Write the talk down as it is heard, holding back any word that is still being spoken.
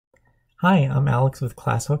Hi, I'm Alex with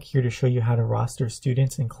ClassHook, here to show you how to roster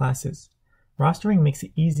students and classes. Rostering makes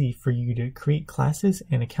it easy for you to create classes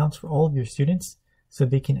and accounts for all of your students so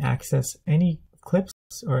they can access any clips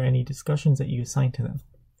or any discussions that you assign to them.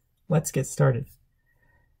 Let's get started.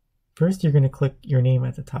 First, you're going to click your name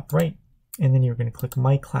at the top right, and then you're going to click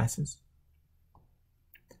My Classes.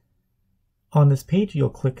 On this page,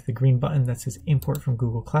 you'll click the green button that says Import from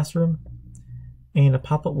Google Classroom, and a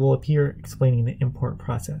pop-up will appear explaining the import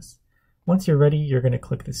process. Once you're ready, you're going to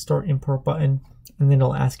click the Start Import button, and then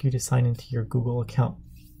it'll ask you to sign into your Google account,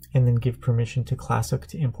 and then give permission to ClassHook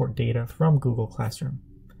to import data from Google Classroom.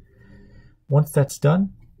 Once that's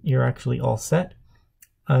done, you're actually all set,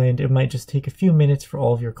 and it might just take a few minutes for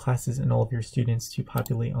all of your classes and all of your students to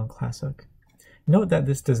populate on ClassHook. Note that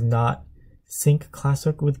this does not sync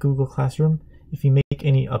ClassHook with Google Classroom. If you make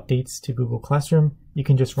any updates to Google Classroom, you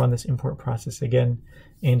can just run this import process again,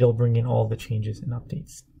 and it'll bring in all the changes and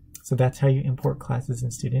updates. So that's how you import classes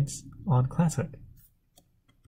and students on ClassHook.